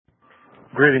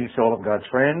Greetings to all of God's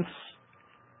friends.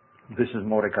 This is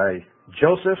Mordecai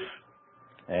Joseph,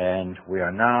 and we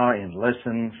are now in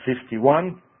lesson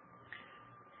 51.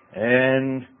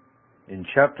 And in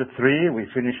chapter 3, we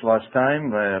finished last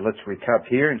time. Let's recap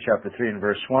here in chapter 3 and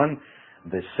verse 1.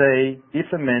 They say, if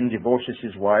a man divorces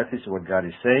his wife, this is what God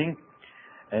is saying,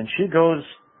 and she goes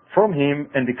from him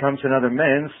and becomes another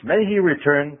man's, may he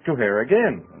return to her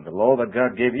again. And the law that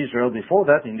God gave Israel before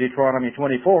that in Deuteronomy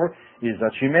 24 is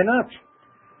that she may not.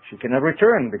 She cannot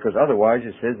return, because otherwise,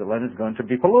 it says, the land is going to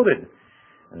be polluted.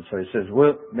 And so he says,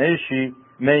 well, may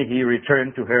he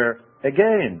return to her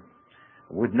again.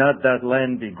 Would not that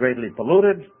land be greatly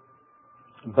polluted?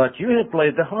 But you have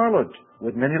played the harlot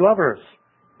with many lovers.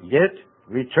 Yet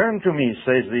return to me,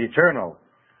 says the Eternal.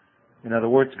 In other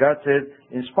words, God said,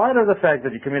 in spite of the fact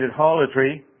that you committed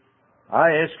harlotry,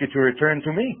 I ask you to return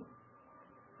to me.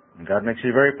 And God makes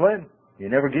it very plain. He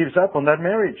never gives up on that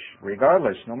marriage,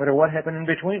 regardless, no matter what happened in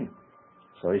between.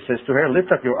 So he says to her,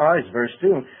 lift up your eyes, verse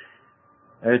 2,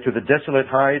 to the desolate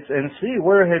heights and see,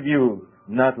 where have you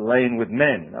not lain with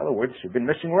men? In other words, you've been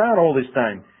messing around all this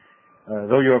time.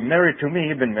 Though you are married to me,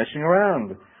 you've been messing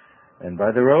around. And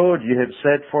by the road you have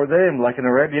sat for them like an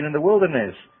Arabian in the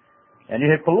wilderness. And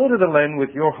you have polluted the land with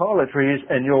your harlotries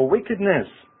and your wickedness.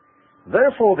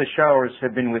 Therefore the showers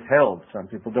have been withheld. Some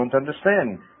people don't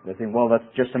understand. They think, well, that's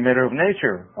just a matter of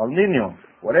nature. El Niño,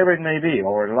 whatever it may be,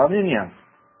 or La Niña.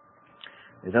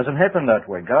 It doesn't happen that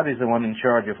way. God is the one in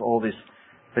charge of all these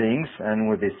things, and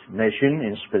with this nation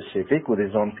in specific, with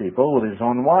his own people, with his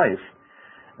own wife.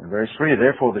 And verse 3,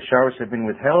 therefore the showers have been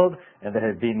withheld, and there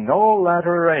have been no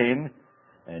latter rain,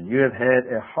 and you have had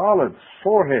a harlot's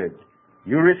forehead.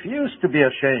 You refuse to be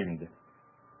ashamed.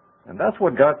 And that's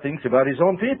what God thinks about his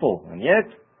own people, and yet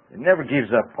he never gives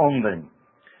up on them.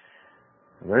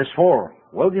 Verse 4,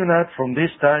 will you not from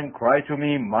this time cry to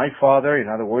me, my father? In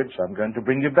other words, I'm going to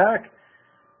bring you back,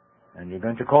 and you're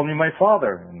going to call me my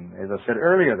father. And as I said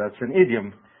earlier, that's an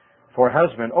idiom for a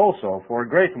husband also, for a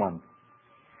great one.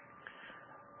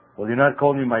 Will you not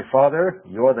call me my father?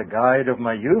 You are the guide of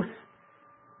my youth.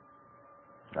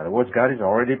 In other words, God is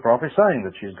already prophesying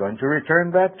that she's going to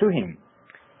return back to him.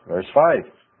 Verse 5,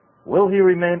 will he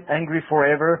remain angry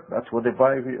forever? That's what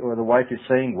the wife is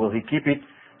saying. Will he keep it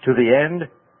to the end?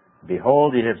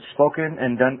 Behold, ye have spoken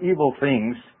and done evil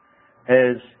things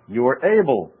as you are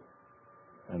able.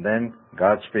 And then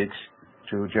God speaks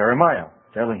to Jeremiah,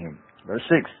 telling him, verse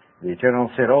 6, the Eternal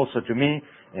said also to me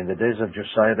in the days of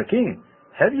Josiah the king,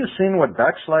 have you seen what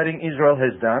backsliding Israel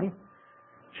has done?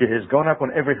 She has gone up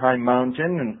on every high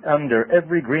mountain and under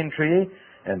every green tree,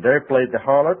 and there played the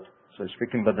harlot. So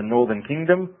speaking about the northern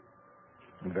kingdom.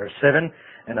 In verse 7,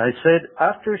 and I said,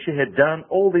 after she had done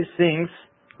all these things,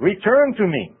 return to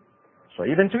me. So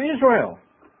even to Israel.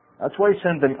 That's why he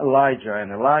sent them Elijah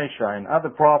and Elisha and other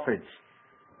prophets.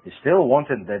 He still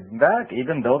wanted them back,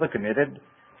 even though they committed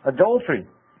adultery,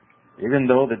 even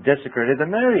though they desecrated the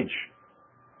marriage.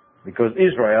 Because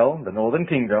Israel, the northern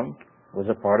kingdom, was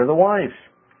a part of the wife.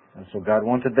 And so God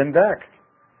wanted them back.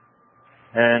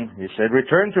 And he said,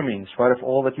 return to me in spite of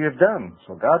all that you have done.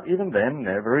 So God, even then,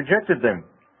 never rejected them.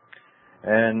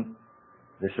 And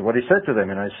this is what he said to them.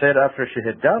 And I said, after she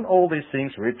had done all these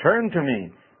things, return to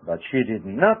me. But she did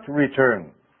not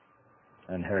return.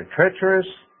 And her treacherous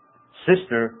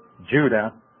sister,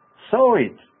 Judah, saw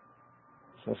it.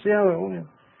 So see how,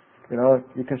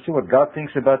 you can see what God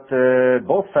thinks about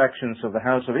both factions of the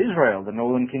house of Israel, the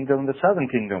northern kingdom and the southern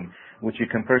kingdom, which he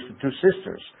compares to two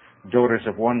sisters, daughters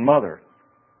of one mother.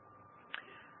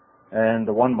 And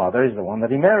the one mother is the one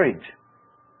that he married.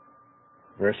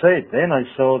 Verse 8, then I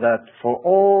saw that for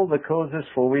all the causes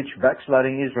for which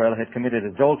backsliding Israel had committed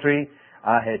adultery,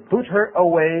 I had put her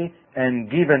away and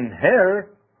given her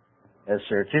a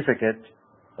certificate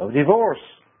of divorce.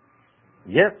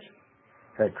 Yet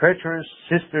her treacherous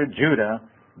sister Judah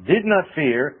did not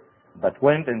fear, but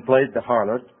went and played the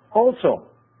harlot also.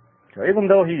 So even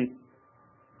though he,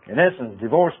 in essence,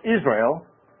 divorced Israel,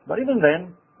 but even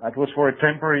then, that was for a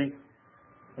temporary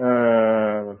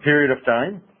period of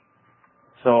time.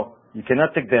 So you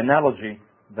cannot take the analogy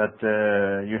that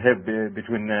you have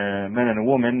between man and a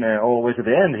woman all the way to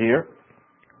the end here,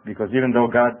 because even though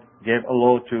God gave a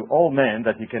law to all men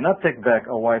that you cannot take back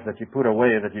a wife that you put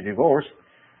away, that you divorced,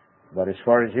 but as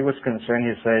far as he was concerned,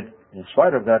 he said, in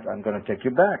spite of that, I'm going to take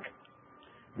you back.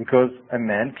 Because a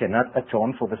man cannot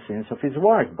atone for the sins of his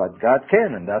wife, but God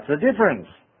can, and that's the difference.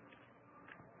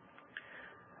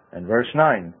 And verse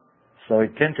 9, so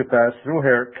it came to pass through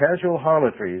her casual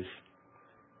harlotries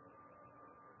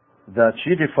that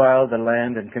she defiled the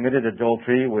land and committed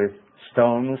adultery with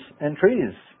stones and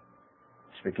trees.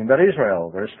 Speaking about Israel.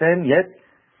 Verse 10, yet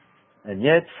And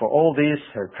yet, for all this,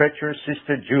 her treacherous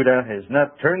sister Judah has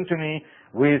not turned to me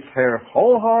with her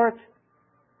whole heart,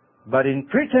 but in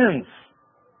pretense,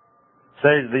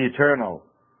 says the Eternal.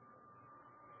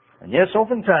 And yes,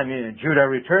 oftentimes Judah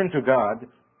returned to God,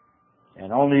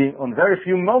 and only on very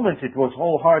few moments it was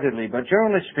wholeheartedly, but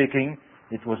generally speaking,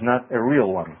 it was not a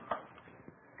real one.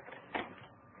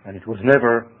 And it was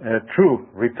never a true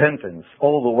repentance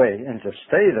all the way and just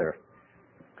stay there.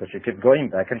 Because she kept going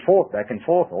back and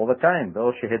forth all the time.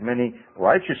 Though she had many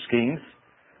righteous schemes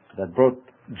that brought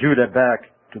Judah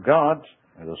back to God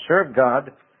and to serve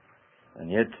God,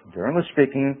 and yet, generally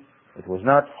speaking, it was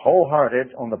not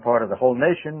wholehearted on the part of the whole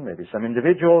nation, maybe some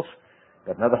individuals,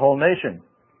 but not the whole nation.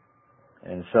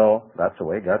 And so, that's the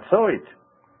way God saw it.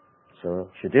 So,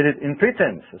 she did it in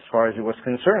pretense, as far as it was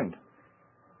concerned.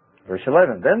 Verse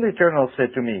 11, then the Eternal said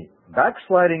to me,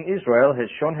 backsliding Israel has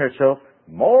shown herself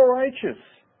more righteous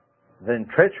than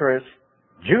treacherous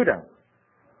Judah.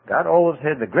 God always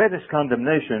had the greatest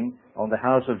condemnation on the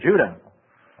house of Judah,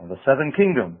 on the southern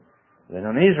kingdom, than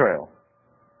on Israel.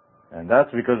 And that's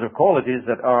because of qualities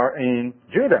that are in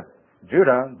Judah.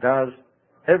 Judah does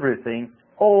everything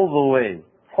all the way,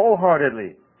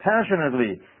 wholeheartedly,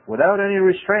 passionately, without any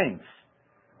restraints.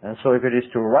 And so if it is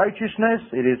to righteousness,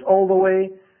 it is all the way.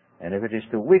 And if it is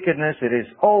to wickedness, it is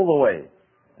all the way.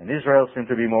 And Israel seems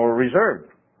to be more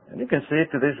reserved. And you can see it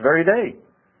to this very day.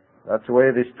 That's the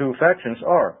way these two factions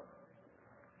are.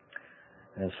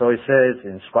 And so he says,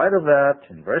 in spite of that,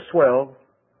 in verse 12,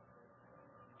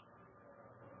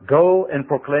 go and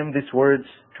proclaim these words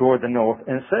toward the north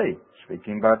and say,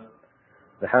 speaking about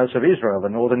the house of Israel, the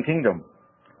northern kingdom,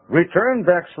 return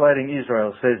backsliding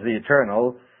Israel, says the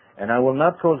Eternal, and I will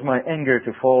not cause my anger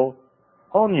to fall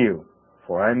on you.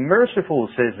 For I am merciful,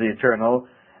 says the Eternal,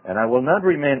 and I will not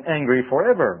remain angry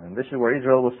forever. And this is where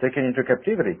Israel was taken into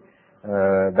captivity,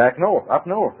 back north, up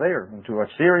north there, into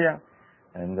Assyria,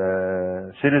 and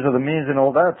cities of the Medes and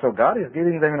all that. So God is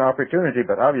giving them an opportunity,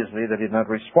 but obviously they did not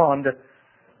respond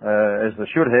as they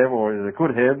should have or as they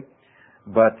could have.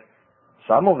 But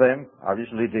some of them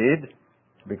obviously did,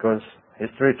 because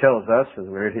history tells us, as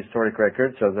we read historic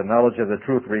records, so the knowledge of the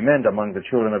truth remained among the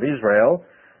children of Israel.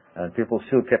 And people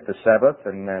still kept the Sabbath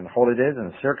and holidays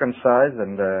and circumcised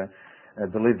and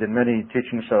believed in many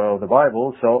teachings of the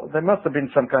Bible. So there must have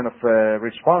been some kind of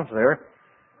response there.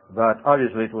 But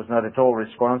obviously it was not at all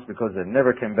response, because they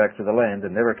never came back to the land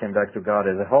and never came back to God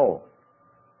as a whole.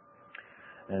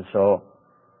 And so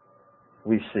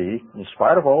we see, in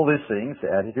spite of all these things,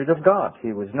 the attitude of God.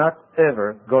 He was not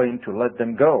ever going to let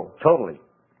them go totally.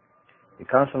 He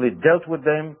constantly dealt with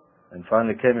them and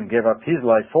finally came and gave up his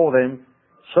life for them,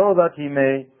 so that he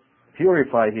may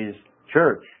purify his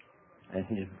church and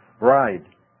his bride.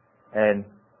 And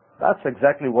that's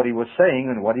exactly what he was saying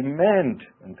and what he meant.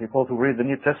 And people who read the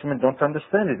New Testament don't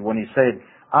understand it when he said,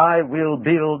 I will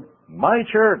build my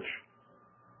church.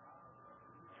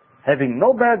 Having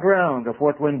no background of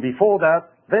what went before that,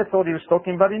 they thought he was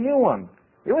talking about a new one.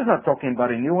 He was not talking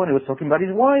about a new one, he was talking about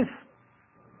his wife,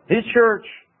 his church.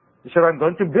 He said, I'm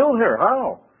going to build her.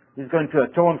 How? He's going to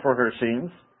atone for her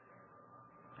sins,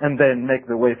 and then make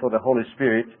the way for the Holy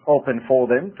Spirit open for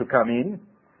them to come in.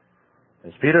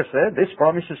 As Peter said, this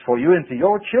promise is for you and to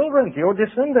your children, to your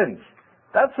descendants.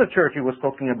 That's the church he was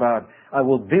talking about. I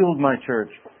will build my church.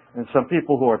 And some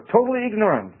people who are totally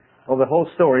ignorant of the whole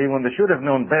story, when they should have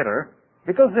known better,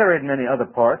 because they read many other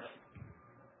parts,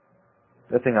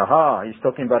 they think, aha, he's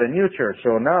talking about a new church.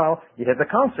 So now you have the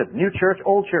concept, new church,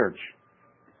 old church.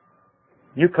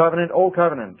 New covenant, old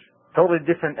covenant. Totally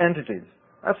different entities.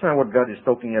 That's not what God is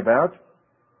talking about.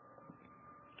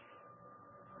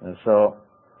 And so,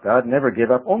 God never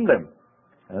gave up on them.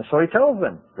 And so he tells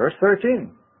them, verse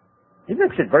 13. He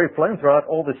makes it very plain throughout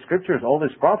all the scriptures, all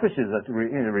these prophecies, that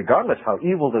regardless how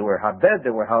evil they were, how bad they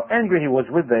were, how angry he was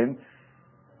with them,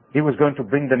 he was going to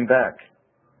bring them back.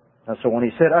 And so when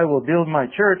he said, I will build my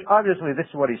church, obviously this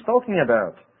is what he's talking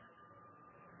about.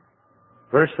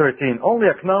 Verse 13, only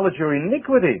acknowledge your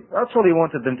iniquity. That's all he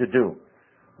wanted them to do.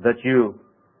 That you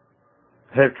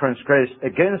have transgressed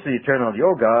against the Eternal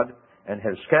your God, and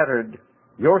have scattered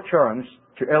your charms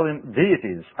to alien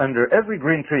deities under every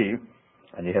green tree,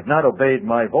 and you have not obeyed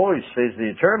my voice, says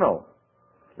the Eternal.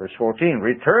 Verse 14,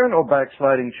 return, O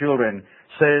backsliding children,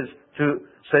 says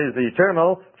the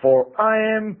Eternal, for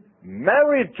I am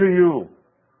married to you.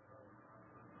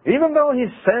 Even though he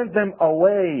sent them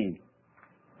away,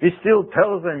 he still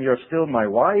tells them, you're still my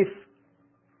wife.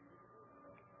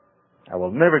 I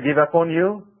will never give up on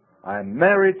you. I am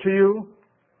married to you.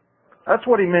 That's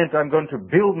what he meant. I'm going to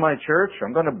build my church.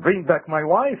 I'm going to bring back my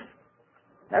wife.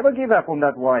 Never give up on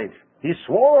that wife. He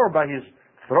swore by his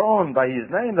throne by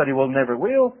his name that he will never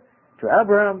will, to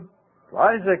Abraham, to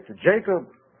Isaac, to Jacob,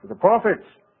 to the prophets.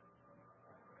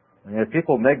 And yet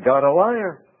people make God a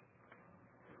liar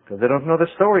because they don't know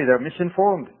the story. They're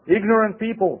misinformed, ignorant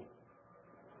people,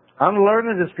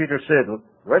 unlearned, as Peter said,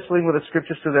 wrestling with the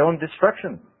scriptures to their own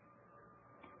destruction.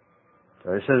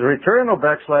 So he says, return, O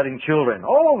backsliding children,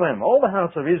 all of them, all the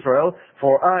house of Israel,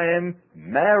 for I am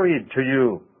married to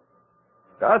you.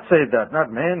 God said that,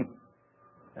 not man.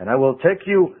 And I will take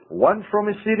you, one from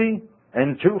a city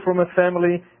and two from a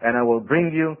family, and I will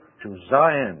bring you to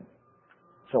Zion.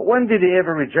 So when did he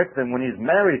ever reject them? When he's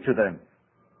married to them.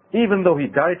 Even though he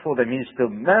died for them, he's still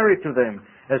married to them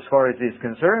as far as he's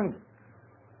concerned.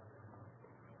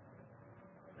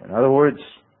 In other words,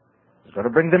 he's got to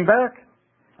bring them back.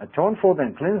 Atone for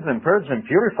them, cleanse them, purge them,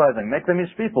 purify them, make them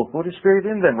his people, put his spirit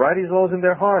in them, write his laws in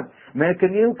their heart, make a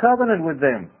new covenant with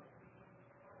them.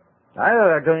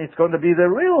 It's going to be the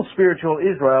real spiritual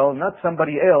Israel, not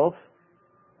somebody else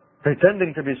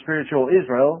pretending to be spiritual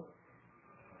Israel,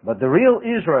 but the real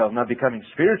Israel, not becoming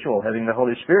spiritual, having the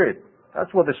Holy Spirit.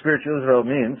 That's what the spiritual Israel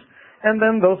means. And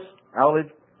then those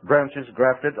olive branches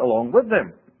grafted along with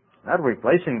them, not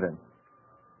replacing them.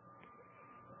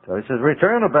 So he says,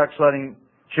 return, O backsliding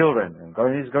children. And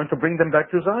he's going to bring them back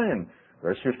to Zion.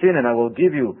 Verse 15, and I will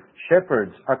give you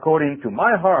shepherds according to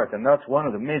my heart. And that's one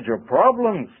of the major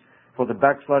problems for the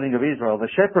backsliding of Israel, the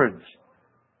shepherds.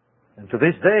 And to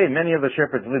this day, many of the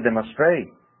shepherds lead them astray,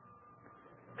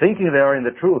 thinking they are in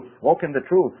the truth, walk in the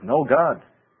truth, know God,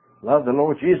 love the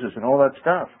Lord Jesus and all that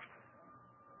stuff.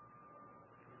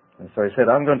 And so he said,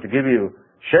 I'm going to give you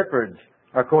shepherds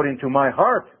according to my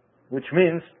heart, which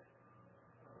means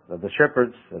that the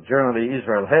shepherds that generally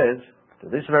Israel has to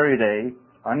this very day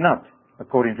are not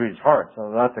according to his heart.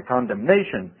 So that's a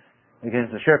condemnation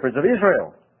against the shepherds of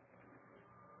Israel.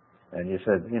 And he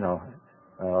said,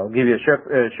 I'll give you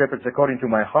shepherds according to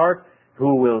my heart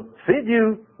who will feed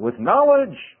you with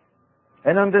knowledge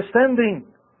and understanding,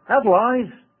 not lies,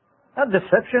 not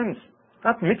deceptions,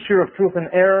 not mixture of truth and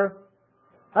error,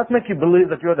 not make you believe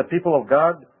that you're the people of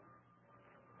God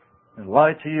and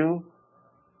lie to you.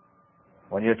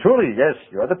 When you're truly, yes,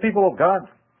 you are the people of God,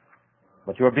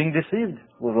 but you are being deceived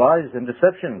with lies and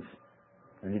deceptions.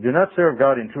 And you do not serve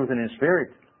God in truth and in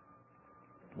spirit.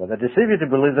 But they deceive you to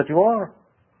believe that you are.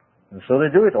 And so they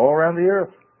do it all around the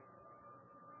earth.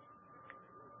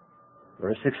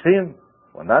 Verse 16,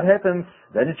 when that happens,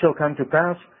 then it shall come to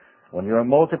pass, when you are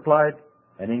multiplied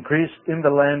and increased in the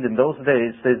land in those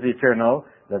days, says the Eternal,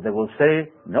 that they will say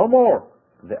no more,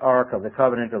 the ark of the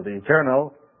covenant of the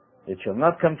Eternal, it shall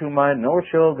not come to mind, nor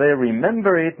shall they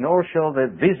remember it, nor shall they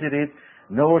visit it,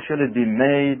 nor shall it be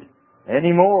made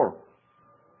any more.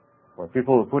 For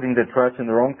people are putting their trust in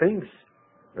the wrong things.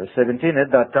 Verse 17,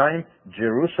 at that time,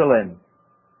 Jerusalem,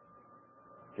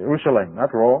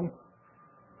 not Rome,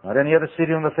 not any other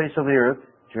city on the face of the earth,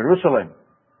 Jerusalem,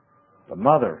 the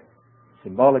mother,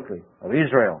 symbolically, of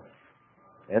Israel.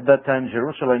 At that time,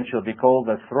 Jerusalem shall be called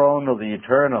the throne of the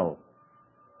Eternal,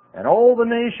 and all the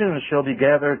nations shall be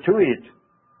gathered to it,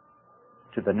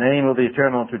 to the name of the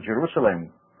Eternal, to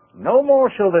Jerusalem. No more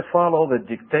shall they follow the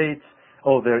dictates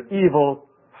of their evil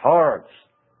hearts.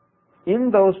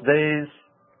 In those days,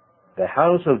 the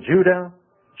house of Judah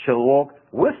shall walk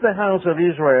with the house of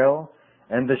Israel,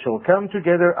 and they shall come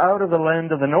together out of the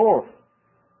land of the north,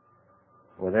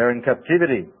 where they're in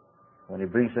captivity, when he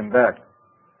brings them back,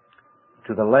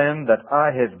 to the land that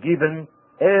I have given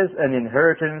as an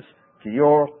inheritance to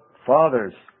your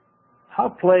fathers. How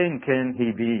plain can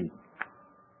he be?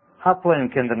 How plain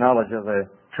can the knowledge of the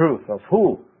truth of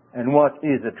who and what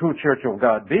is the true church of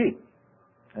God be?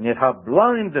 And yet how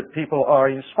blind the people are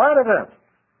in spite of that.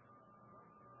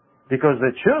 Because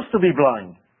they choose to be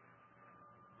blind.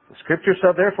 The scriptures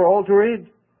are there for all to read.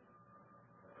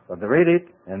 But they read it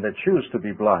and they choose to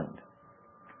be blind.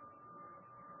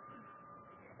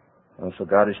 And so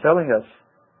God is telling us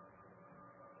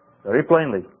very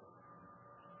plainly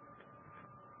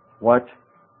what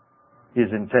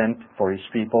his intent for his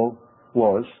people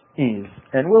was, is,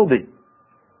 and will be.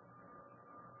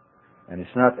 And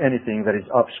it's not anything that is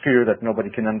obscure that nobody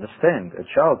can understand. A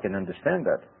child can understand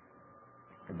that.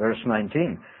 Verse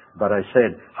 19, but I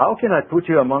said, how can I put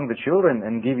you among the children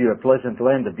and give you a pleasant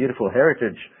land, a beautiful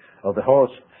heritage of the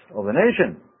hosts of the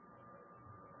nations?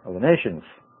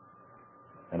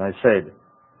 And I said,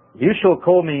 you shall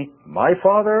call me my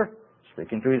father,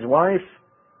 speaking to his wife,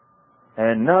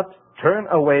 and not turn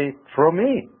away from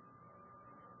me.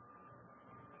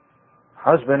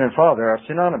 Husband and father are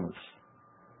synonymous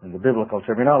in the biblical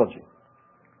terminology.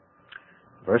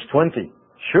 Verse 20,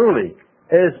 surely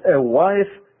as a wife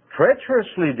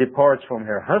treacherously departs from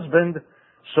her husband,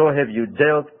 so have you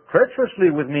dealt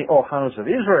treacherously with me, O house of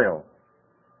Israel.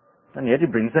 And yet he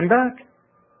brings them back.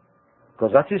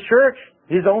 Because that's his church,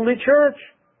 his only church.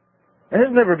 There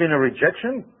has never been a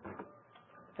rejection.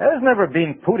 There has never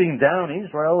been putting down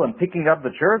Israel and picking up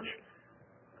the church,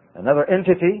 another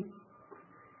entity,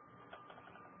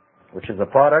 which is a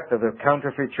product of the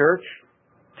counterfeit church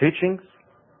teachings.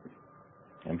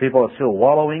 And people are still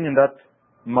wallowing in that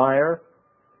mire,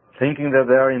 thinking that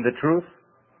they are in the truth.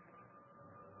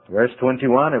 Verse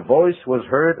 21, a voice was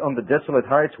heard on the desolate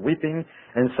heights, weeping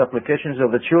and supplications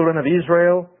of the children of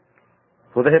Israel,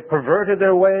 for they had perverted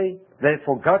their way, they had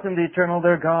forgotten the eternal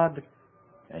their God.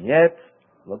 And yet,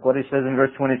 look what he says in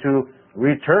verse 22,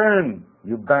 return,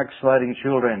 you backsliding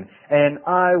children, and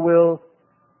I will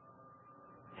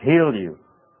heal you,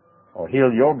 or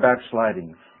heal your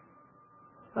backslidings.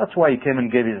 That's why he came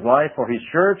and gave his life for his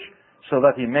church, so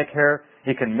that he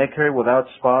can make her without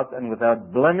spot and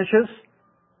without blemishes.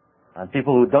 And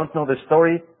people who don't know the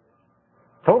story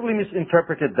totally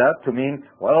misinterpreted that to mean,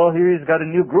 well, here he's got a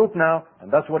new group now,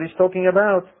 and that's what he's talking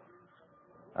about.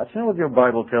 That's not what your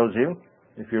Bible tells you,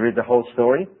 if you read the whole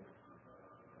story.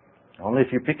 Only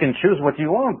if you pick and choose what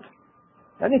you want.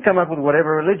 Then you come up with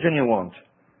whatever religion you want.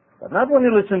 But not when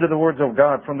you listen to the words of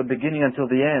God from the beginning until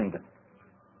the end.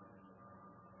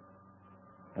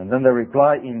 And then they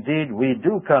reply, indeed, we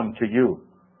do come to you,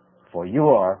 for you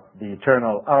are the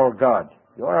eternal, our God.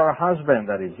 You are our husband,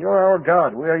 that is. You are our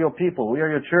God. We are your people. We are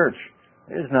your church.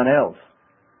 There is none else.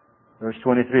 Verse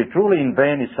 23, truly in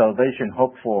vain is salvation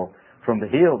hoped for from the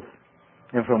hills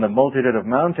and from the multitude of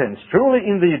mountains. Truly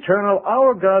in the eternal,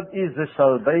 our God is the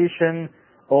salvation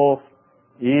of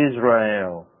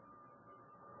Israel.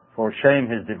 For shame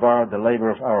has devoured the labor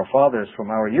of our fathers from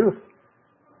our youth.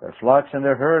 Their flocks and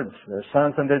their herds, their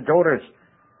sons and their daughters,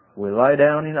 will lie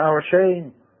down in our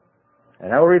shame,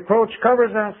 and our reproach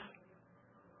covers us.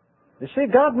 You see,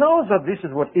 God knows that this is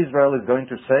what Israel is going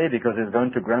to say because He's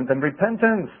going to grant them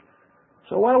repentance.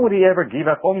 So why would He ever give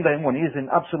up on them when He's in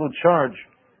absolute charge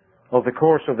of the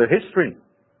course of their history?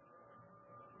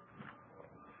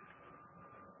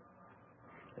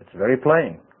 It's very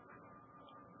plain.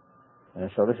 And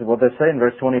so this is what they say in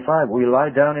verse 25. We lie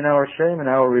down in our shame and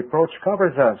our reproach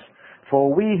covers us.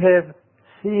 For we have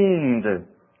sinned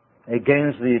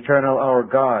against the eternal our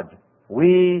God.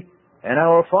 We and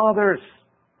our fathers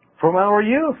from our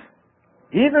youth,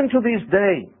 even to this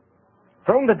day,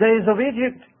 from the days of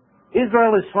Egypt,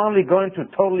 Israel is finally going to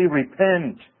totally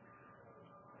repent.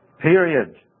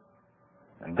 Period.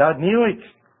 And God knew it.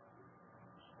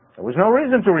 There was no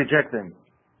reason to reject them.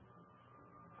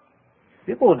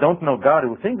 People who don't know God,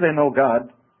 who think they know God,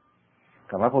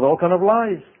 come up with all kinds of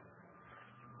lies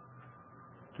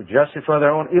to justify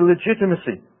their own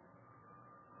illegitimacy.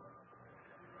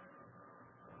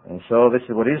 And so this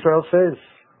is what Israel says.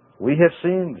 We have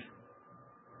sinned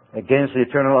against the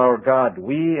eternal our God,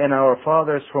 we and our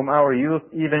fathers from our youth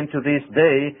even to this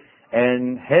day,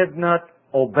 and have not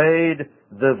obeyed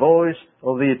the voice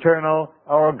of the eternal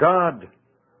our God.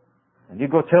 And you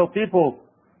go tell people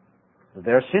that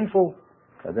they're sinful,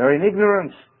 that they're in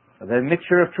ignorance, that they're a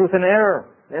mixture of truth and error.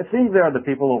 They think they are the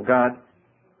people of God,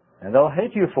 and they'll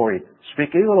hate you for it, speak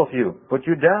evil of you, put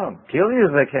you down, kill you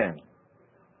if they can.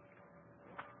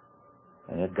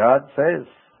 And yet God says,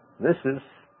 this is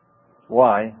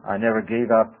why I never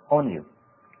gave up on you.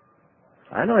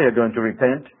 I know you're going to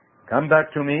repent. Come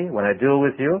back to me when I deal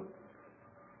with you.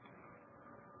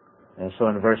 And so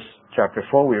in verse chapter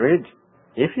 4 we read,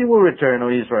 if you will return, O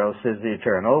Israel, says the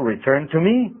Eternal, return to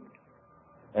me.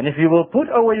 And if you will put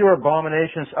away your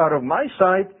abominations out of my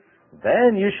sight,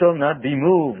 then you shall not be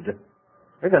moved.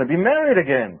 You're going to be married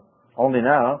again, only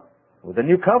now with a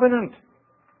new covenant,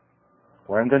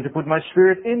 where I'm going to put my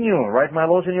spirit in you, write my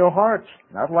laws in your hearts,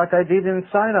 not like I did in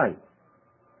Sinai.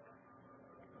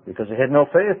 Because you had no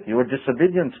faith, you were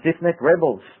disobedient, stiff-necked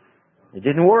rebels. It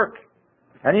didn't work.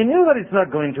 And he knew that it's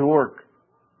not going to work.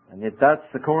 And yet that's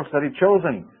the course that He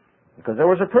chosen, because there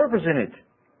was a purpose in it.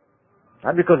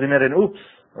 Not because He made an oops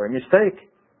or a mistake.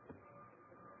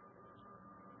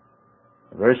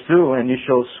 Verse 2, and you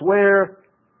shall swear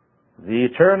the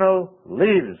Eternal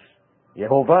lives.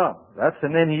 Yehovah, that's the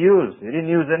name He used. He didn't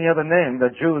use any other name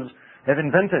that Jews have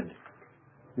invented,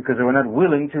 because they were not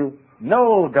willing to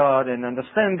know God and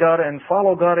understand God and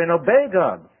follow God and obey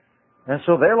God. And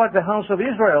so they're like the house of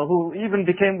Israel, who even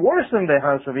became worse than the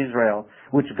house of Israel,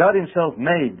 which God Himself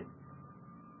made.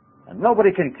 And nobody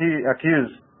can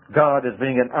accuse God as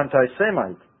being an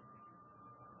anti-Semite.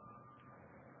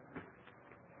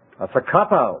 That's a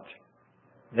cop-out.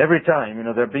 Every time,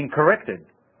 they're being corrected.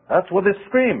 That's what they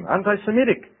scream,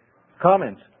 anti-Semitic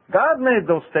comments. God made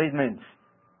those statements.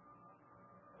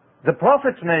 The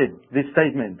prophets made these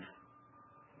statements.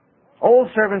 All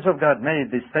servants of God made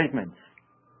these statements.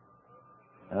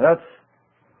 And that's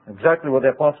exactly what the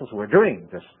apostles were doing,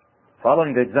 just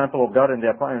following the example of God and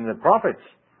the prophets.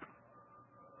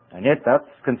 And yet that's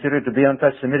considered to be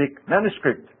anti-Semitic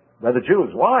manuscript by the Jews.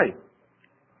 Why?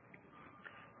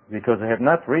 Because they have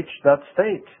not reached that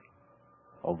state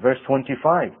of verse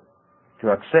 25 to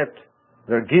accept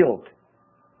their guilt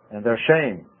and their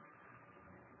shame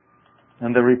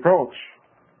and their reproach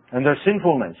and their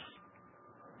sinfulness.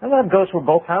 And that goes for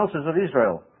both houses of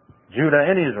Israel, Judah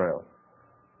and Israel.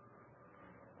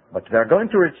 But they're going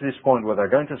to reach this point where they're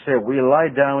going to say, we lie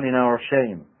down in our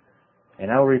shame, and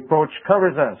our reproach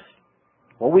covers us.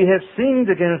 For we have sinned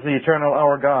against the eternal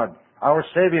our God, our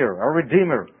Savior, our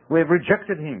Redeemer. We have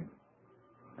rejected Him.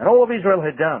 And all of Israel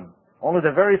had done. Only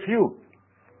the very few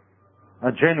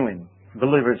are genuine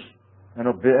believers and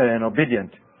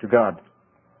obedient to God.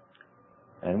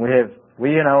 And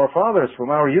we and our fathers from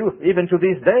our youth, even to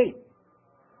this day,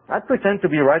 not pretend to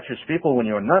be righteous people when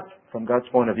you're not, from God's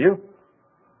point of view.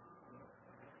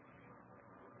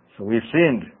 So we've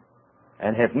sinned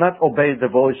and have not obeyed the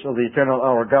voice of the eternal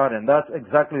our God. And that's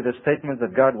exactly the statement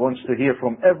that God wants to hear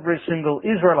from every single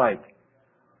Israelite.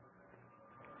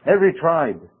 Every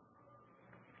tribe.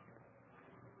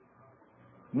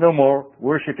 No more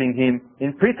worshiping Him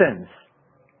in pretense.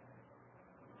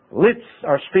 Lips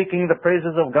are speaking the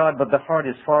praises of God, but the heart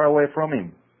is far away from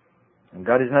Him. And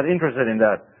God is not interested in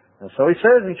that. And so He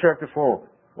says in chapter 4,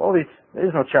 well, there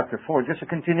is no chapter 4, just a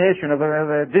continuation of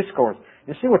the discourse.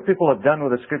 You see what people have done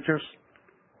with the Scriptures?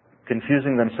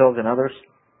 Confusing themselves and others.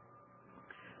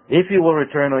 If you will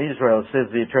return, O Israel,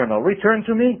 says the Eternal, return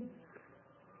to me.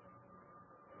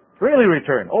 Really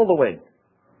return, all the way.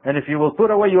 And if you will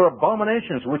put away your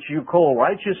abominations, which you call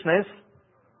righteousness,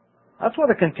 that's what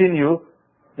they continue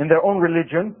in their own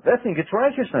religion. They think it's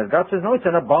righteousness. God says, no, it's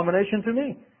an abomination to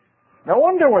me. No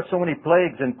wonder why so many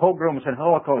plagues and pogroms and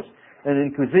holocausts and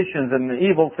inquisitions and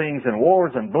evil things and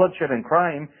wars and bloodshed and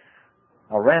crime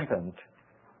are rampant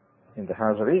in the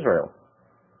house of Israel.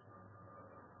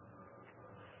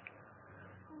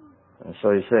 And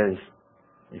so He says,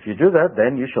 if you do that,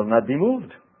 then you shall not be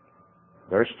moved.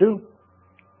 Verse 2.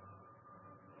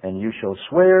 And you shall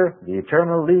swear the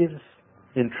Eternal lives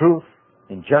in truth,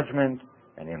 in judgment,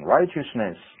 and in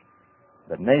righteousness.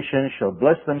 The nations shall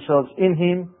bless themselves in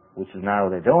Him, which now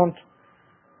they don't,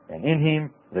 and in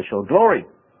Him they shall glory.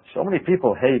 So many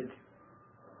people hate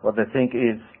what they think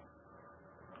is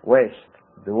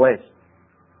the West,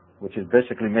 which is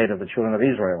basically made of the children of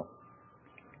Israel,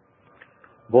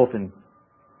 both in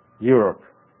Europe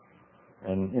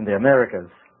and in the Americas,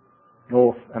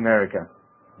 North America,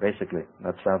 basically,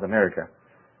 not South America,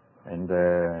 and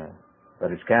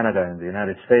that is Canada and the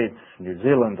United States, New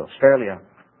Zealand, Australia.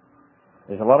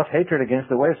 There's a lot of hatred against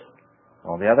the West.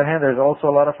 On the other hand, there's also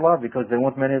a lot of love because they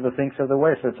want many of the things of the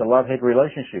West. So it's a love-hate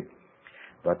relationship.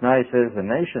 But now He says the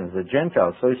nations, the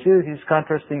Gentiles. So you see He's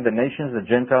contrasting the nations, the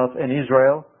Gentiles, and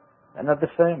Israel. And not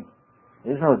the same.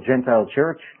 There's no Gentile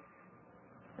church.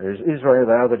 There's Israel,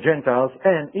 there are the Gentiles,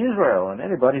 and Israel. And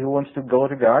anybody who wants to go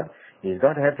to God is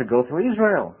going to have to go through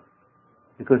Israel.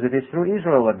 Because it is through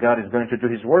Israel that God is going to do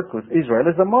His work with. Israel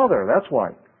is the mother, that's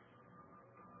why.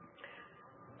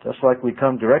 Just like we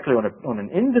come directly on an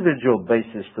individual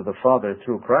basis to the Father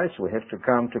through Christ, we have to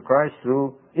come to Christ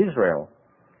through Israel.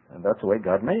 And that's the way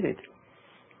God made it.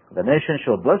 The nations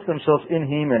shall bless themselves in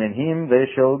Him, and in Him they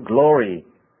shall glory.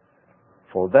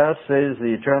 For thus says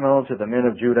the Eternal to the men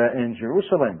of Judah and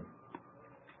Jerusalem.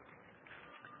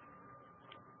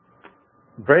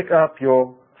 Break up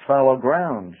your fallow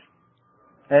ground,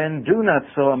 and do not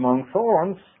sow among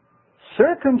thorns.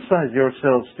 Circumcise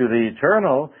yourselves to the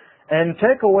Eternal, and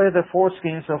take away the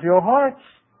foreskins of your hearts.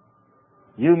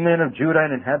 You men of Judah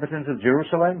and inhabitants of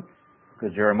Jerusalem,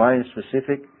 because Jeremiah in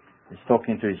specific is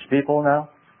talking to his people now.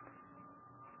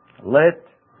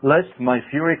 Lest my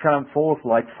fury come forth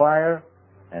like fire,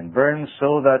 and burn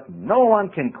so that no one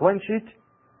can quench it,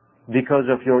 because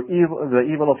of the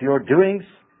evil of your doings.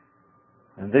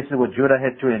 And this is what Judah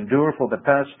had to endure for the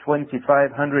past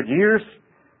 2,500 years,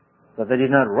 that they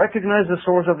did not recognize the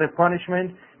source of their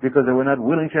punishment because they were not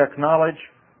willing to acknowledge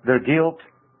their guilt,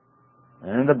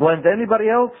 and they blamed anybody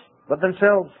else but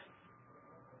themselves.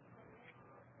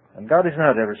 And God is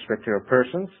not a respecter of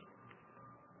persons.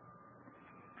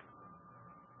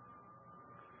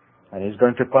 And He's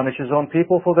going to punish His own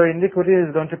people for their iniquity.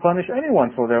 He's going to punish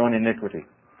anyone for their own iniquity.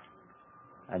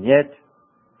 And yet,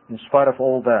 in spite of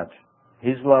all that,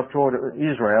 His love toward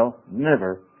Israel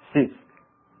never ceased.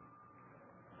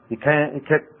 He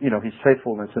kept, His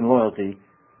faithfulness and loyalty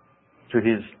to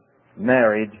His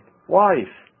married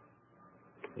wife,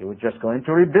 He was just going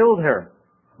to rebuild her.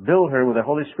 Build her with the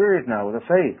Holy Spirit now, with the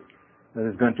faith that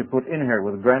is going to put in her,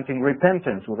 with granting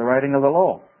repentance, with the writing of the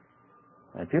law.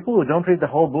 And people who don't read the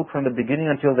whole book from the beginning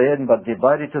until the end, but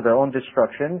divide it to their own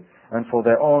destruction and for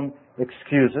their own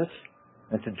excuses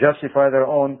and to justify their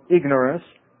own ignorance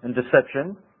and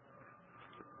deception,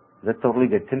 they totally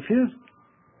get confused.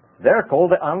 They're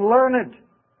called the unlearned.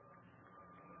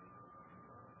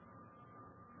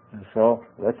 And so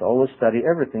let's always study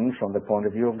everything from the point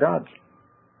of view of God.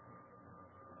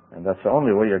 And that's the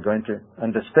only way you're going to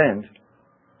understand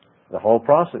the whole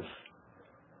process.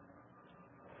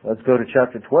 Let's go to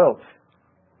chapter 12.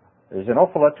 There's an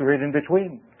awful lot to read in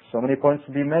between. So many points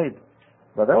to be made.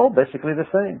 But they're all basically the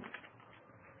same.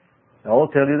 They all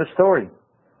tell you the story.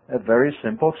 A very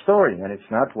simple story. And it's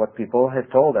not what people have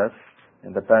told us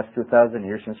in the past 2,000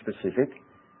 years in specific.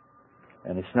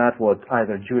 And it's not what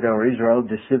either Judah or Israel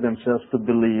deceived themselves to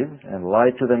believe and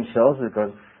lied to themselves,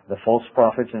 because the false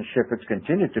prophets and shepherds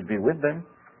continue to be with them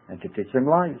and to teach them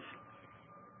lies.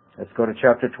 Let's go to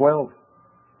chapter 12.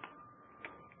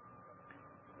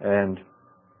 And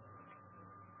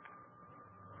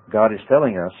God is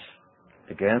telling us,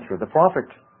 again through the prophet,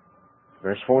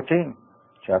 verse 14,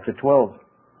 chapter 12,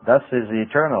 thus says the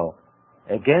Eternal,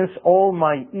 against all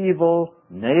my evil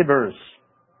neighbors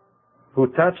who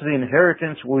touch the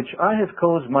inheritance which I have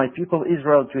caused my people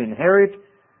Israel to inherit,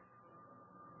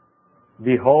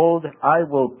 behold, I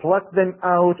will pluck them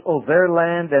out of their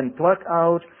land and pluck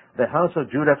out the house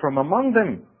of Judah from among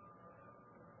them.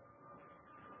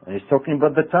 And he's talking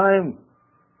about the time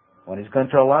when he's going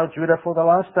to allow Judah for the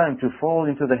last time to fall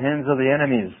into the hands of the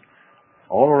enemies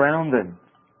all around them.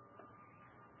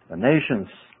 The nations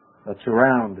that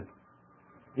surround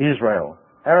Israel,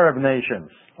 Arab nations,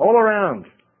 all around,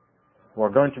 who are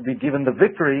going to be given the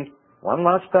victory one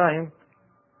last time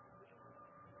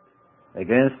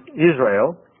against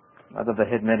Israel. Not that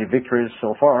they had many victories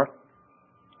so far,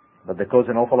 but they caused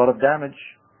an awful lot of damage.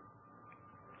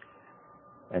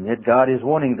 And yet God is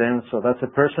warning them, so that's a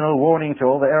personal warning to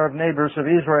all the Arab neighbors of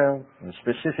Israel, and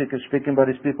specifically speaking about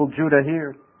his people Judah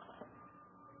here.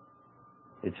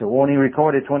 It's a warning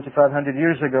recorded 2,500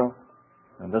 years ago.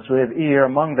 And thus we have here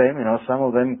among them, some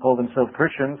of them call themselves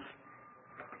Christians.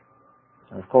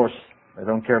 And of course, they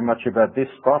don't care much about this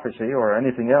prophecy or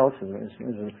anything else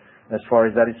as far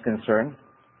as that is concerned,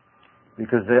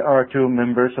 because there are two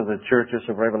members of the churches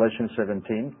of Revelation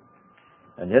 17,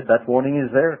 and yet that warning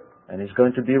is there, and it's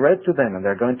going to be read to them, and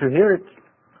they're going to hear it.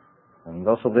 And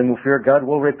those of them who fear God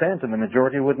will repent, and the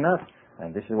majority would not.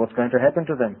 And this is what's going to happen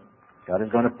to them. God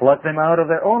is going to pluck them out of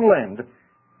their own land,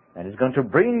 and He's going to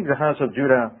bring the house of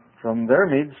Judah from their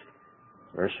midst.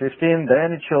 Verse 15,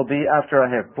 then it shall be after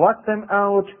I have plucked them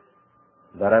out,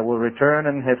 that I will return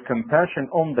and have compassion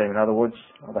on them. In other words,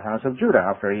 on the house of Judah,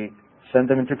 after He sent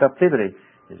them into captivity,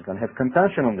 He's going to have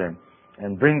compassion on them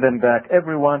and bring them back,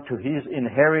 everyone to his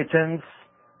inheritance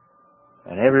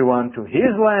and everyone to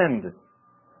his land.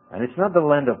 And it's not the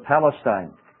land of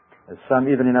Palestine, as some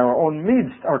even in our own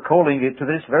midst are calling it to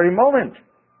this very moment.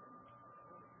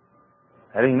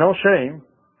 Having no shame,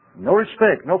 no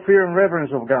respect, no fear and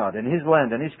reverence of God and His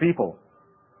land and His people,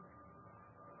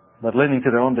 but leading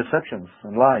to their own deceptions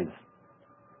and lies.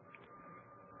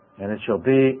 And it shall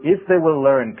be, if they will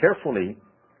learn carefully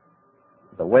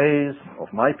the ways of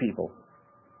my people.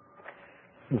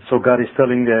 And so God is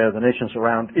telling the nations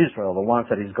around Israel, the ones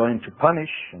that He's going to punish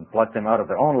and pluck them out of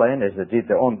their own land, as they did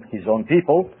His own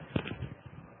people,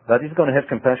 that He's going to have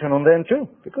compassion on them too,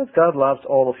 because God loves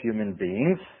all of human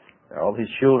beings. They're all His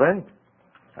children.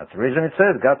 That's the reason it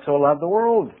says, God so loved the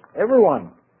world,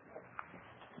 everyone.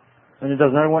 And He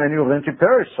does not want any of them to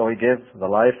perish, so He gave the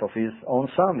life of His own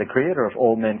Son, the Creator of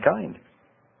all mankind.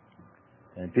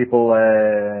 And people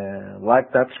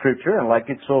like that scripture and like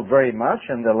it so very much,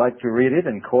 and they like to read it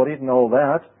and quote it and all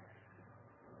that,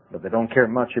 but they don't care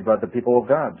much about the people of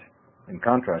God, in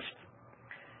contrast.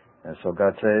 And so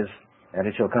God says, and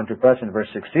it shall come to pass in verse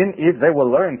 16, if they will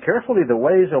learn carefully the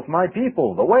ways of my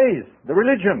people, the ways, the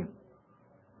religion.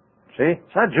 See,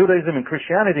 it's not Judaism and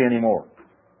Christianity anymore.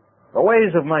 The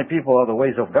ways of my people are the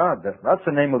ways of God. That's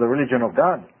the name of the religion of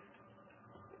God.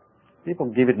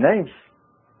 People give it names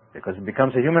because it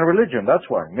becomes a human religion. That's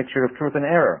why. Mixture of truth and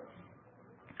error.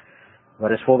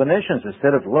 But as for the nations,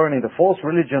 instead of learning the false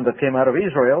religion that came out of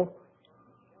Israel,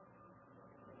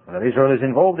 that Israel is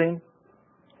involved in,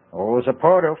 or was a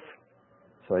part of,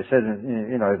 so He says,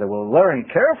 they will learn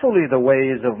carefully the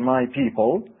ways of my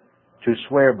people to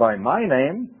swear by my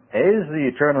name, as the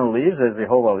Eternal lives, as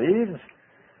Jehovah lives,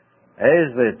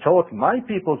 as they taught my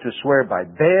people to swear by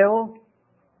Baal,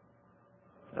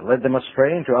 they led them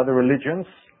astray into other religions,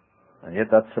 And yet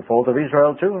that's the fault of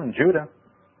Israel too, and Judah.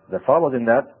 They followed in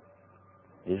that.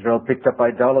 Israel picked up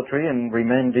idolatry and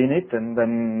remained in it, and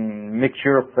then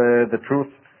mixture of the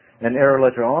truth and error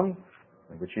later on,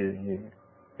 which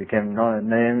became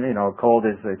called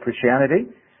as Christianity.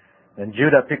 And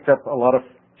Judah picked up a lot of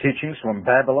teachings from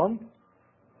Babylon,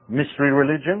 mystery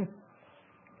religion,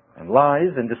 and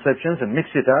lies and deceptions, and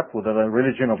mixed it up with the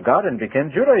religion of God and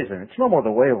became Judaism. It's no more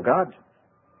the way of God.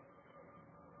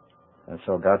 And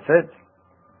so God said,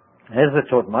 as they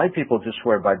taught my people to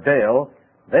swear by Baal,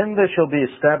 then they shall be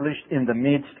established in the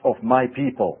midst of my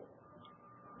people.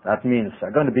 That means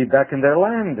they're going to be back in their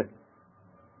land.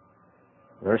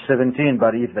 Verse 17,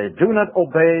 but if they do not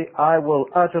obey, I will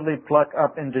utterly pluck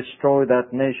up and destroy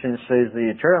that nation, says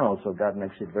the Eternal. So God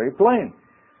makes it very plain.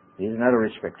 He is not a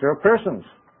respecter of persons.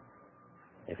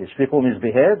 If his people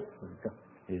misbehave,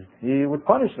 he would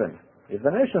punish them. If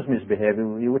the nations misbehave,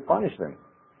 he would punish them.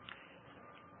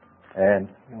 And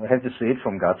we have to see it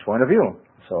from God's point of view.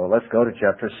 So let's go to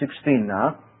chapter 16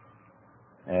 now.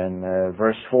 And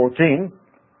verse 14,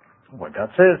 what God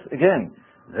says again,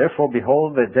 therefore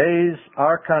behold, the days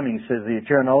are coming, says the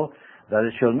Eternal, that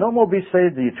it shall no more be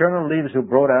said, the Eternal lives who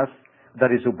brought us,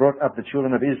 that is, who brought up the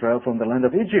children of Israel from the land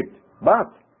of Egypt.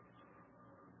 But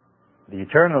the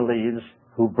Eternal lives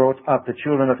who brought up the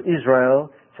children of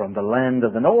Israel from the land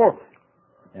of the north,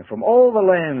 and from all the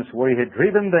lands where he had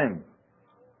driven them.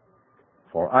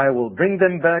 For I will bring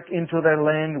them back into their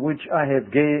land which I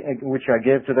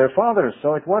gave to their fathers.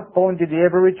 So at what point did he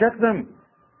ever reject them?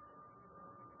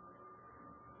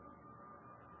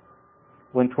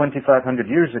 When 2,500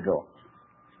 years ago,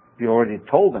 he already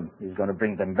told them he's going to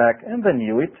bring them back, and they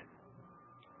knew it.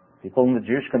 People in the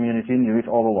Jewish community knew it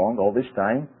all along, all this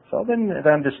time. So then they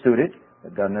understood it,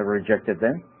 that God never rejected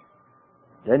them.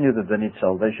 They knew that they need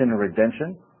salvation and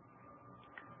redemption.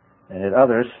 And yet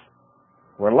others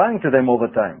were lying to them all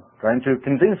the time, trying to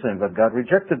convince them that God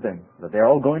rejected them, that they're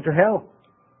all going to hell.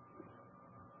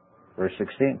 Verse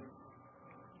 16.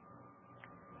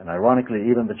 And ironically,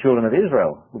 even the children of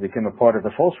Israel, who became a part of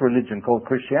the false religion called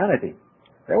Christianity,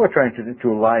 they were trying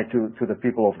to lie to the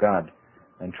people of God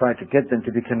and try to get them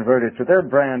to be converted to their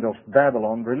brand of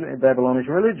Babylonish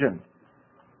religion,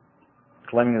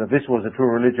 claiming that this was the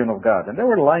true religion of God. And they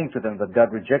were lying to them that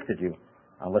God rejected you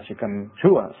unless you come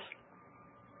to us.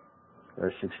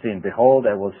 Verse 16, behold,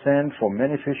 I will send for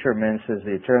many fishermen, says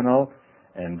the Eternal,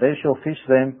 and they shall fish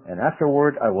them, and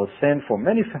afterward I will send for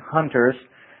many hunters,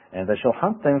 and they shall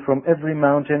hunt them from every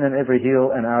mountain and every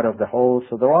hill and out of the holes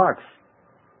of the rocks.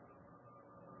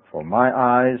 For my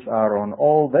eyes are on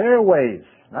all their ways,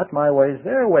 not my ways,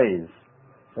 their ways.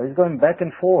 So he's going back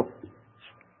and forth.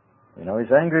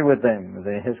 He's angry with them.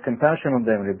 He has compassion on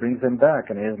them, and he brings them back,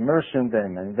 and he has mercy on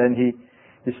them, and then he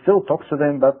still talks to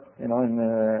them, but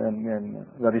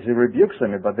that is, he rebukes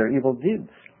them about their evil deeds.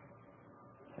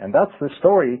 And that's the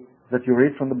story that you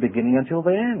read from the beginning until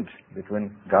the end,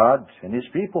 between God and his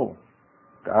people,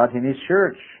 God and his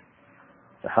church,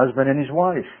 the husband and his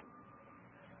wife.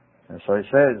 And so he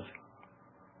says,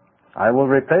 I will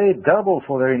repay double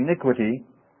for their iniquity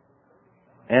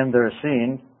and their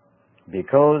sin,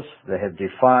 because they have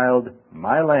defiled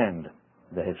my land.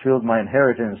 They have filled my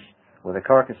inheritance with the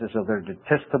carcasses of their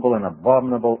detestable and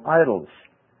abominable idols.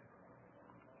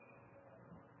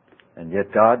 And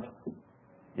yet God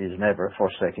is never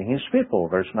forsaking his people.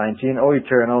 Verse 19, O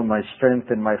Eternal, my strength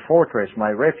and my fortress, my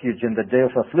refuge in the day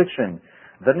of affliction,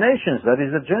 the nations, that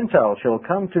is the Gentiles, shall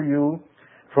come to you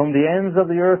from the ends of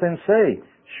the earth and say,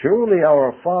 surely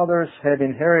our fathers have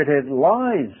inherited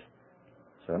lies.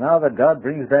 So now that God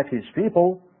brings back his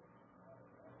people,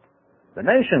 the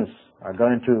nations are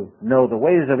going to know the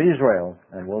ways of Israel,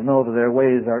 and will know that their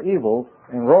ways are evil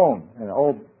and wrong and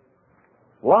all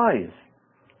lies.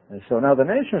 And so now the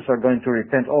nations are going to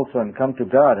repent also and come to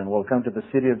God, and will come to the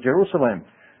city of Jerusalem,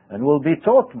 and will be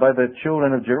taught by the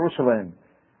children of Jerusalem,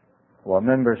 who are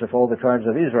members of all the tribes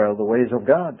of Israel, the ways of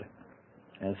God.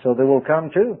 And so they will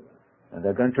come too, and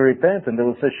they're going to repent, and they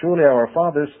will say, surely our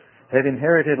fathers have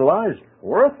inherited lies,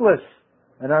 worthless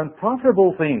and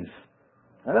unprofitable things.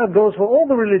 And that goes for all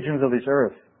the religions of this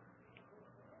earth.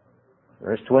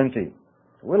 Verse 20.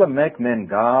 Will a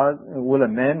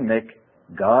man make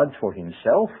gods for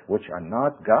himself, which are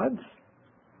not gods?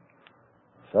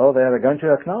 So they are going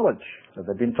to acknowledge that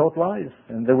they've been taught lies,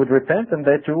 and they would repent, and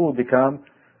they too will become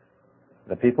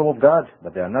the people of God.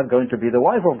 But they are not going to be the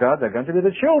wife of God, they're going to be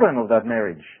the children of that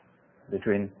marriage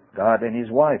between God and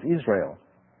his wife, Israel.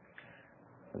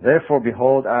 Therefore,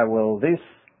 behold, I will this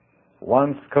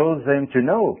once cause them to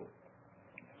know.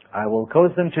 I will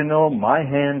cause them to know my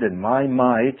hand and my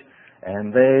might,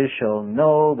 and they shall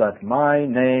know that my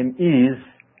name is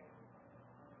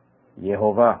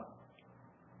Yehovah,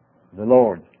 the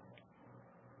Lord.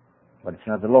 But it's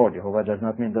not the Lord. Yehovah does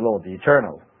not mean the Lord, the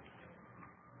Eternal.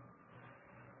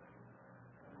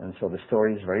 And so the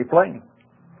story is very plain.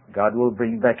 God will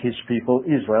bring back His people,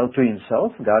 Israel, to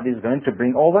Himself. God is going to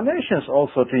bring all the nations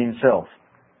also to Himself.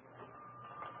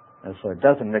 And so it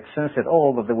doesn't make sense at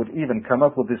all that they would even come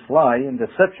up with this lie and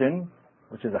deception,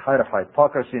 which is a height of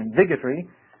hypocrisy and bigotry,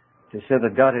 to say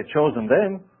that God had chosen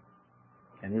them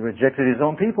and He rejected His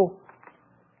own people.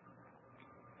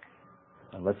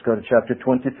 And let's go to chapter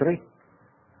 23.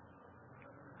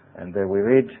 And there we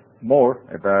read more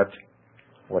about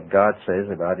what God says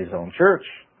about His own church.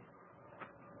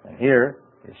 And here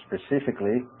is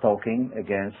specifically talking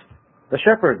against the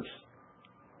shepherds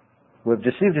who have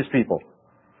deceived His people.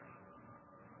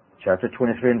 Chapter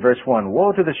 23 and verse 1.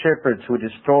 Woe to the shepherds who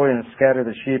destroy and scatter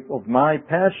the sheep of my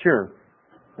pasture.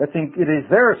 I think it is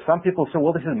there. Some people say,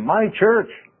 well, this is my church.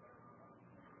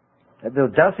 Have the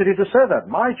audacity to say that.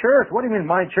 My church. What do you mean,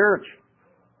 my church?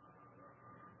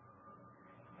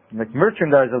 Make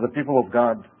merchandise of the people of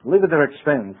God. Live at their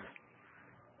expense.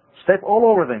 Step all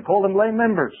over them. Call them lay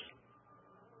members.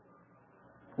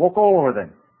 Walk all over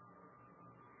them.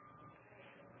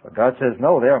 But God says,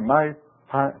 no, they are my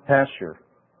pasture.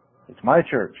 It's my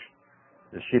church.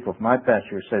 The sheep of my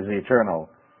pasture, says the Eternal.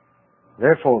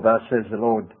 Therefore, thus says the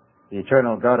Lord, the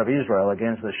Eternal God of Israel,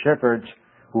 against the shepherds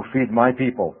who feed my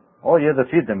people. Oh, yeah, they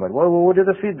feed them, but what do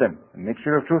they feed them? A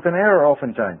mixture of truth and error,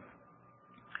 oftentimes.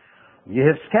 Ye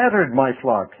have scattered my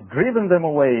flock, driven them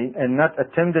away, and not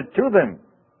attended to them.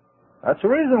 That's the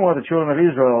reason why the children of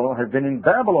Israel have been in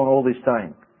Babylon all this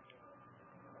time.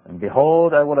 And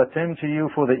behold, I will attend to you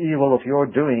for the evil of your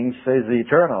doings, says the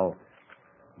Eternal.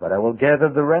 But I will gather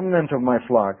the remnant of my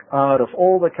flock out of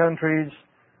all the countries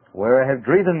where I have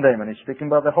driven them, and he's speaking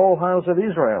about the whole house of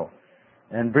Israel,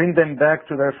 and bring them back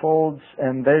to their folds,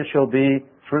 and they shall be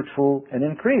fruitful and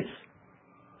increase.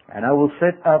 And I will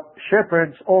set up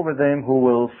shepherds over them who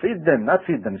will feed them, not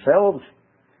feed themselves.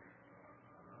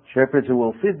 Shepherds who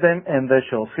will feed them, and they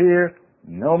shall fear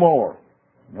no more,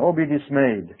 nor be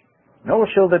dismayed, nor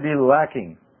shall they be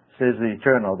lacking, says the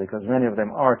Eternal, because many of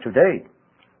them are today.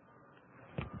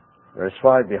 Verse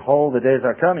 5, behold, the days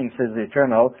are coming, says the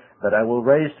Eternal, that I will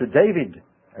raise to David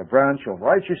a branch of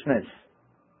righteousness.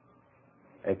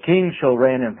 A king shall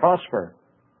reign and prosper,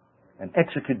 and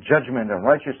execute judgment and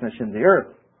righteousness in the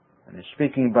earth. And he's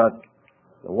speaking about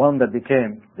the one that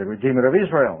became the Redeemer of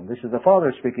Israel. This is the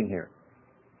Father speaking here.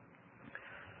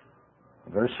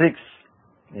 Verse 6,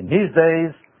 in his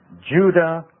days,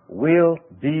 Judah will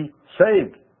be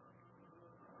saved.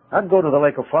 Not go to the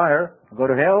lake of fire, go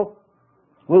to hell,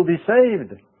 will be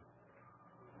saved.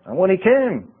 And when he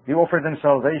came, he offered them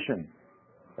salvation.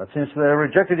 But since they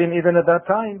rejected him even at that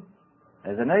time,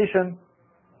 as a nation,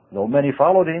 though many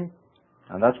followed him,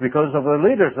 and that's because of the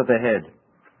leaders that they had,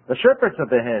 the shepherds that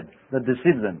they had, that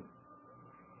deceived them.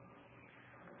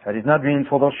 Had it not been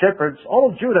for those shepherds, all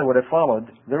of Judah would have followed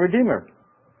the Redeemer.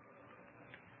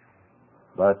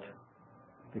 But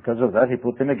because of that, he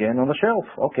put them again on the shelf.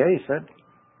 Okay, he said,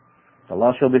 the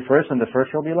last shall be first and the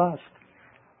first shall be last.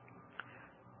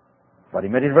 But he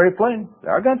made it very plain. They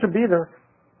are going to be there.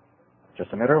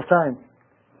 Just a matter of time.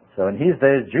 So in his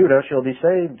days, Judah shall be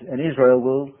saved, and Israel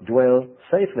will dwell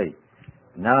safely.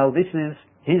 Now this is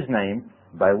his name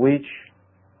by which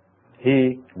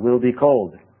he will be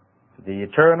called. The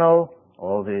Eternal,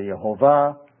 or the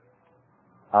Yehovah,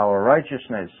 our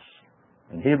righteousness.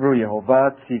 In Hebrew,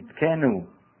 Yehovah Tzidkenu.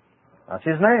 That's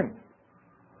his name.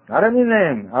 Not any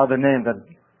name, other name that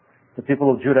the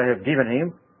people of Judah have given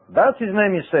him. That's his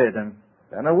name, he said, and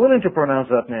they're not willing to pronounce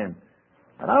that name.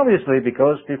 And obviously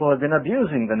because people have been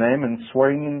abusing the name and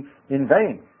swearing in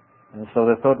vain. And so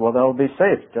they thought, well, they'll be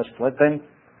safe. Just let them,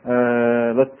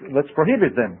 let's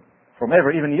prohibit them from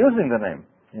ever even using the name.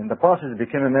 In the process, it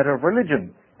became a matter of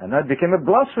religion. And that became a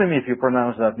blasphemy if you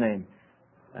pronounce that name.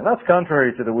 And that's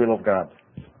contrary to the will of God.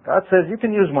 God says, you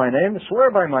can use my name,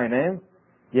 swear by my name.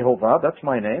 Yehovah, that's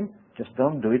my name. Just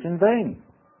don't do it in vain.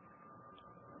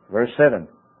 Verse 7.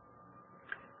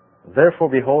 Therefore,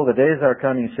 behold, the days are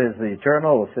coming, says the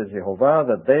Eternal, says Yehovah,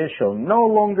 that they shall no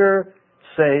longer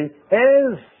say,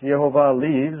 as Yehovah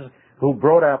lives, who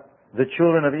brought up the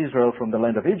children of Israel from the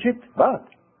land of Egypt, but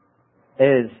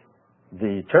as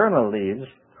the Eternal lives,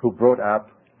 who brought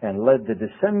up and led the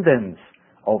descendants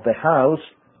of the house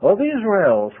of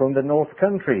Israel from the north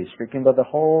country, speaking about the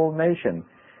whole nation,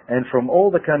 and from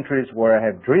all the countries where I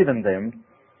have driven them,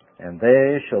 and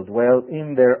they shall dwell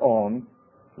in their own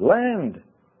land.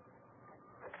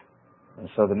 And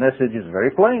so the message is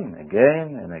very plain,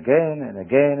 again and again and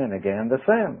again and again the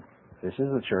same. This is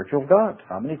the church of God.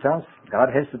 How many times God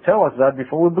has to tell us that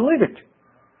before we believe it?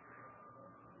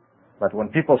 But when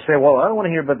people say, well, I don't want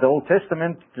to hear about the Old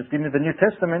Testament, just give me the New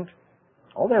Testament,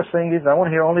 all they're saying is, I want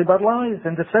to hear only about lies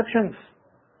and deceptions.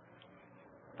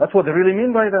 That's what they really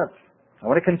mean by that. I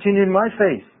want to continue in my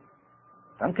faith.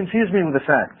 Don't confuse me with the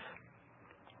facts.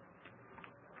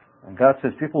 And God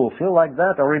says people who feel like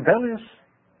that are rebellious.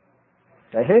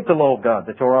 They hate the law of God,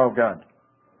 the Torah of God.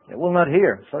 They will not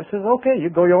hear. So he says, okay, you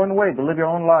go your own way, believe your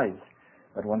own lies.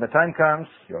 But when the time comes,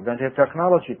 you're going to have to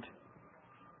acknowledge it.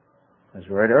 As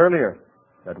we read earlier,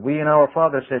 that we and our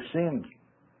fathers have sinned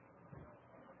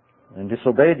and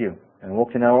disobeyed you and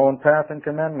walked in our own path and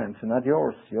commandments, and not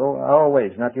yours. Our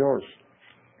ways, not yours.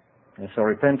 And so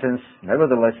repentance,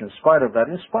 nevertheless, in spite of that,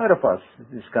 in spite of us,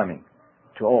 is coming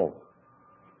to all.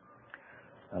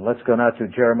 And let's go now to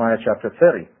Jeremiah chapter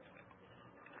 30,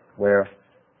 where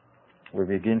we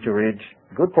begin to read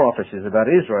good prophecies about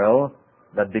Israel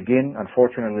that begin,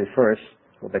 unfortunately, first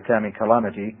with the coming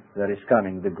calamity that is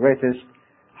coming, the greatest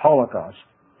Holocaust,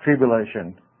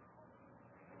 tribulation,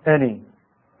 any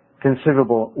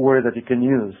conceivable word that you can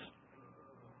use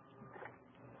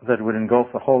that would engulf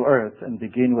the whole earth and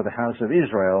begin with the house of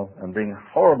Israel and bring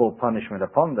horrible punishment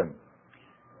upon them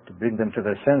to bring them to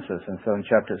their senses. And so in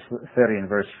chapter 30 in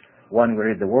verse 1 we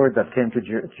read the word that came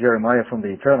to Jeremiah from the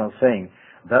Eternal, saying,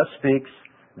 Thus speaks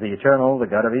the Eternal, the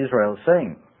God of Israel,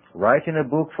 saying, Write in a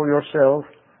book for yourself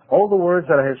all the words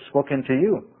that I have spoken to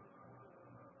you.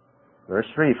 Verse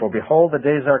 3, For behold, the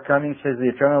days are coming, says the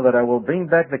Eternal, that I will bring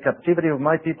back the captivity of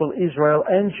my people Israel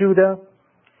and Judah,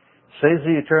 says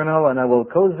the Eternal, and I will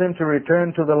cause them to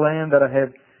return to the land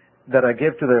that I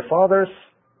gave to their fathers,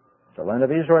 the land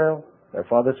of Israel. Their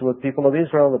fathers were people of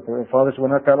Israel, their fathers were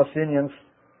not Palestinians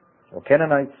or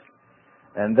Canaanites,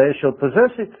 and they shall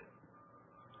possess it.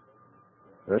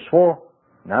 Verse 4,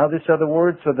 Now these are the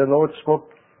words that the Lord spoke,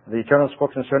 the Eternal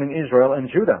spoke concerning Israel and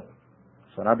Judah.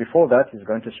 So now before that, he's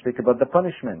going to speak about the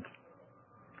punishment.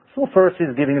 So first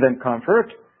he's giving them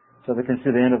comfort, so they can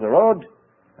see the end of the road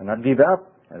and not give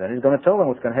up. And then he's going to tell them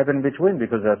what's going to happen in between,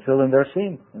 because they're still in their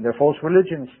sin, in their false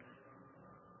religions,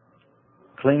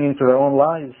 clinging to their own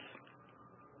lies.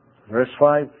 Verse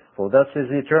 5, For thus says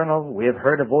the Eternal, We have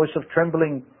heard a voice of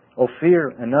trembling, of fear,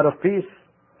 and not of peace.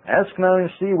 Ask now and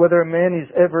see whether a man is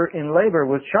ever in labor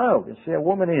with child. You see, a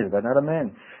woman is, but not a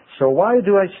man. So why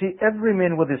do I see every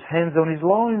man with his hands on his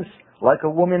loins, like a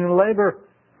woman in labor,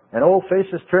 and all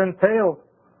faces turn pale?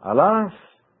 Alas!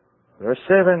 Verse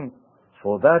 7,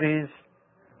 For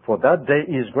that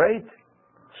day is great,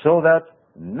 so that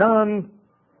none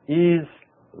is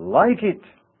like it.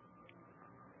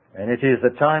 And it is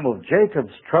the time of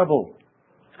Jacob's trouble.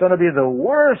 It's going to be the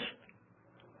worst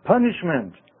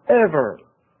punishment ever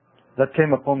that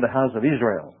came upon the house of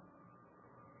Israel.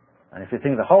 And if you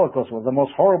think the Holocaust was the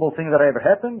most horrible thing that ever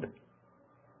happened,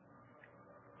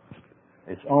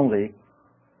 it's only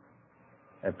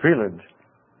a prelude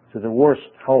to the worst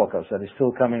Holocaust that is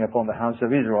still coming upon the house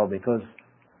of Israel, because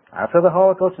after the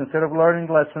Holocaust, instead of learning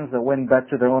lessons, they went back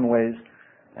to their own ways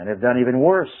and have done even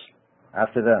worse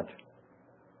after that.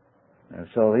 And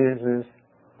so this is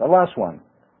the last one.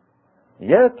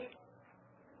 Yet,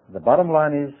 the bottom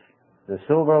line is the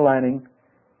silver lining,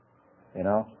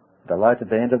 the light at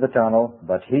the end of the tunnel,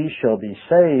 but he shall be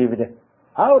saved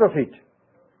out of it.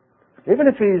 Even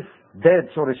if he's dead,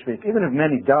 so to speak, even if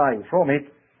many die from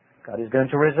it, God is going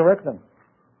to resurrect them.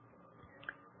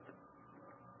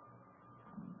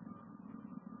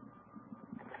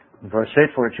 Verse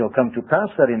 8, For it shall come to pass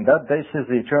that in that day, says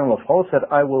the Eternal of hosts, that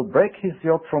I will break his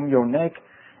yoke from your neck,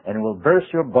 and will burst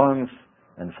your bonds,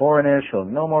 and foreigners shall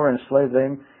no more enslave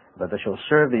them, but they shall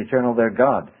serve the Eternal their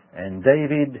God, and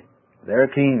David their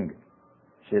king.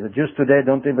 See, the Jews today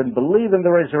don't even believe in the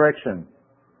resurrection,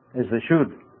 as they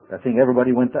should. I think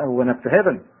everybody went up to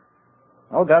heaven.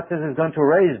 Oh, God says he's going to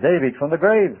raise David from the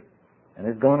grave, and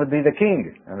he's going to be the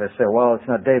king. And they say, well, it's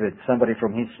not David, it's somebody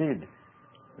from his seed.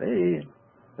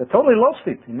 They totally lost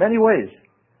it in many ways.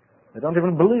 They don't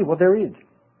even believe what they read.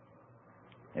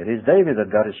 It is David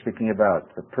that God is speaking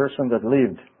about, the person that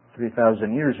lived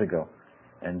 3,000 years ago.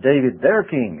 And David, their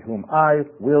king, whom I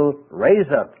will raise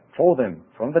up for them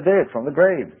from the dead, from the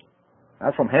grave,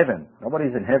 not from heaven.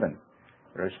 Nobody's in heaven.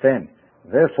 Verse 10,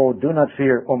 Therefore do not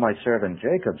fear, O my servant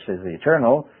Jacob, says the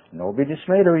Eternal, nor be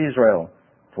dismayed, O Israel.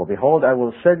 For behold, I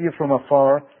will save you from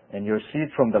afar, and your seed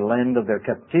from the land of their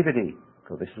captivity.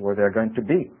 So this is where they're going to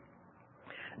be.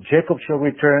 Jacob shall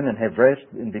return and have rest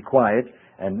and be quiet,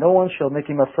 and no one shall make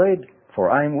him afraid.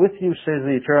 For I am with you, says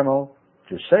the Eternal,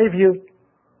 to save you.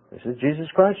 This is Jesus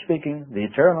Christ speaking, the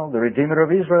Eternal, the Redeemer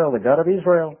of Israel, the God of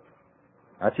Israel.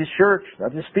 That's His church,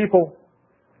 that's His people.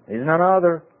 is none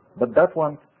other but that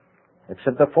one,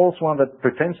 except the false one that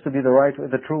pretends to be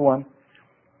the true one.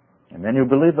 And then you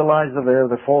believe the lies of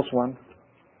the false one.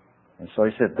 And so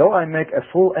he said, though I make a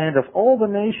full end of all the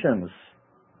nations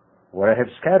where I have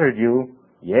scattered you,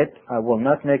 yet I will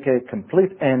not make a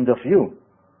complete end of you.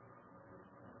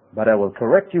 But I will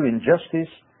correct you in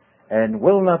justice and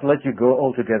will not let you go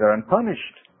altogether unpunished.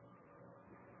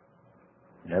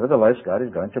 Nevertheless, God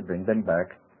is going to bring them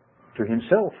back to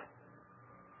himself.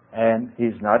 And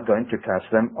he's not going to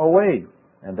cast them away.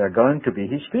 And they're going to be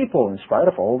his people in spite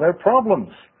of all their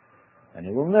problems. And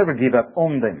he will never give up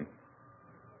on them.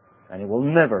 And he will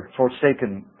never forsake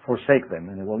them.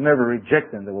 And he will never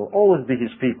reject them. They will always be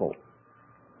his people.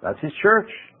 That's his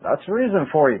church. That's the reason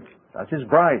for it. That's his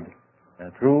bride.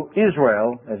 And through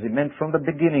Israel, as he meant from the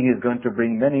beginning, he's going to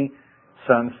bring many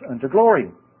sons unto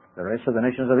glory. The rest of the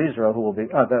nations of Israel, who will be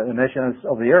the nations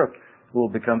of the earth, who will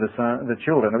become the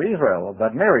children of Israel, of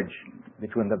that marriage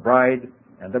between the bride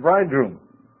and the bridegroom.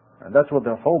 And that's what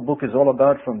the whole book is all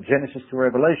about, from Genesis to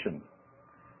Revelation.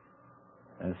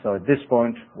 And so at this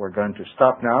point, we're going to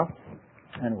stop now,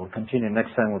 and we'll continue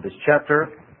next time with this chapter.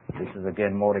 This is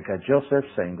again Mordecai Joseph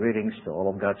saying greetings to all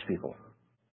of God's people.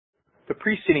 The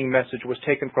preceding message was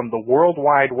taken from the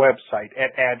worldwide website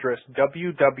at address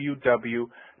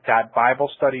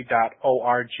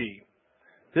www.biblestudy.org.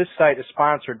 This site is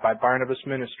sponsored by Barnabas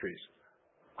Ministries.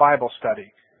 Bible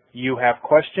Study. You have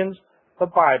questions, the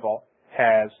Bible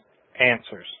has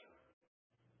answers.